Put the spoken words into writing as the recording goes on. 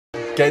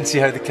getting to see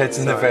how the kids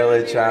in the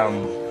village,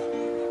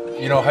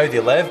 you know, how they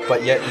live,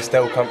 but yet they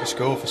still come to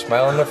school with a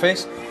smile on their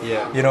face.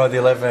 Yeah. You know, they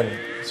live in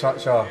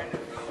such a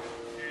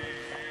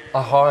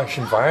harsh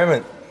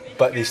environment,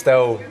 but they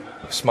still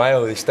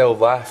smile, they still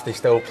laugh, they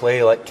still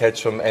play like kids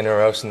from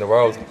anywhere else in the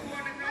world.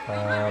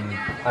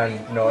 And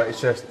you know,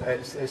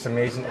 it's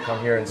amazing to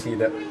come here and see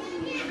that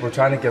we're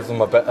trying to give them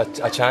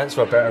a chance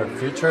for a better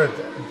future,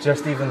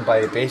 just even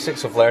by the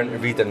basics of learning to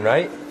read and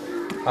write.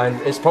 And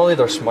it's probably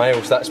their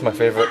smiles, that's my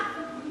favourite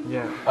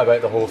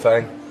about the whole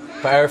thing.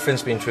 But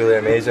everything's been truly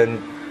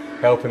amazing,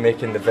 helping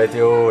making the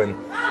video, and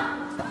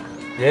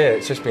yeah,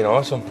 it's just been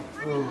awesome.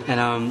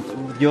 And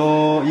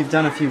you've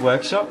done a few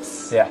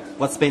workshops. Yeah.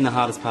 What's been the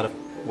hardest part of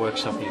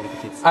workshopping with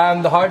the kids?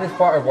 The hardest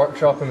part of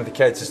workshopping with the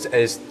kids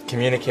is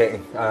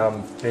communicating,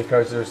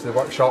 because there's the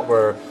workshop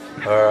where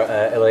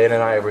Elaine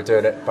and I were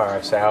doing it by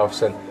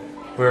ourselves, and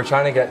we were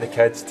trying to get the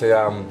kids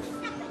to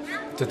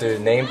do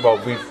name.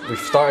 Well, we've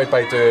started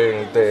by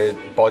doing the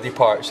body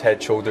parts,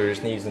 head,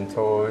 shoulders, knees and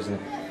toes, and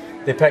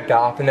they picked that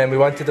up, and then we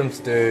wanted them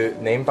to do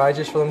name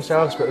badges for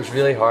themselves, but it was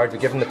really hard. We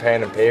gave them the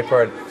pen and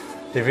paper and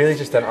they really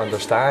just didn't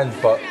understand,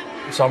 but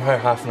somehow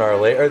half an hour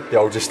later they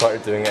all just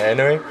started doing it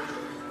anyway,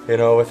 you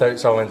know, without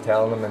someone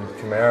telling them in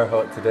Khmer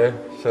what to do.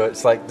 So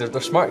it's like,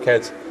 they're smart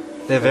kids.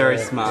 They're very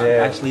smart.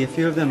 Yeah. Actually, a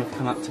few of them have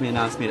come up to me and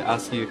asked me to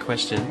ask you a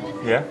question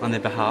on their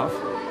behalf.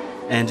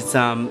 And it's,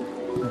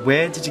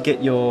 where did you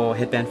get your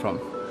headband from?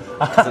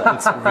 'Cause it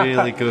looks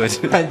really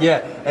good. And yeah,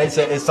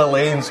 it's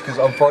Elaine's, because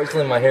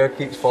unfortunately my hair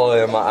keeps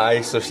falling in my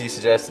eyes, so she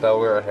suggested I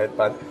wear a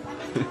headband.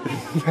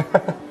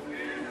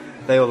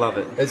 They all love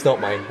it. It's not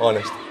mine,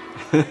 honest.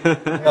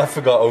 I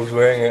forgot I was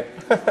wearing it.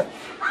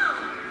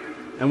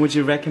 And would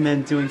you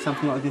recommend doing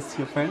something like this to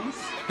your friends?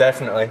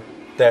 Definitely,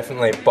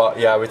 definitely. But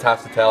yeah, I would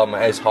have to tell them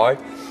it is hard.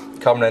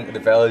 Coming into the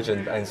village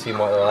and seeing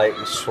what they're like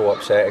is so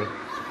upsetting.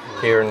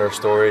 Hearing their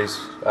stories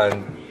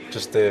and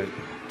just the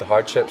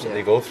hardships that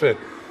they go through.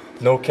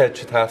 No kid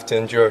should have to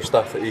endure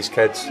stuff that these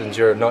kids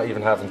endure, not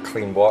even having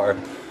clean water.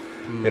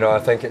 You know, I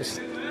think it's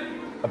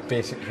a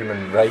basic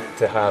human right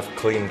to have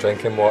clean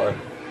drinking water.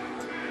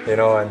 You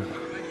know, and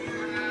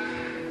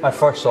I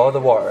first saw the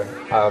water,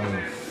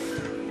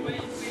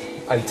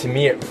 and to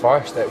me at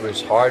first it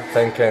was hard,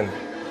 thinking,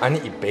 I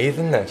need to bathe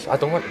in this, I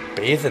don't want to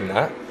bathe in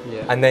that.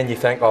 And then you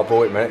think, oh but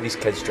wait a minute, these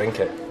kids drink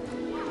it.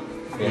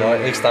 You know,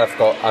 at least I've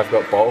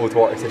got bottled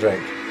water to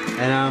drink.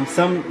 And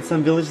some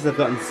villages have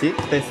gotten sick.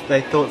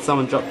 They thought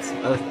someone dropped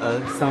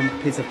some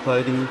piece of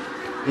clothing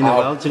in the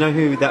well. Do you know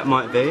who that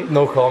might be?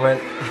 No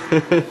comment.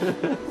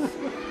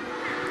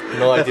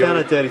 No idea. They found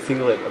a dirty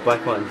singlet, a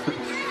black one.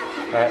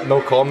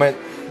 No comment.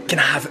 Can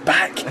I have it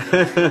back?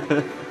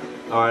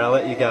 Alright, I'll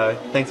let you go.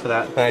 Thanks for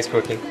that. Thanks,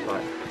 Koky.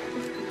 Bye.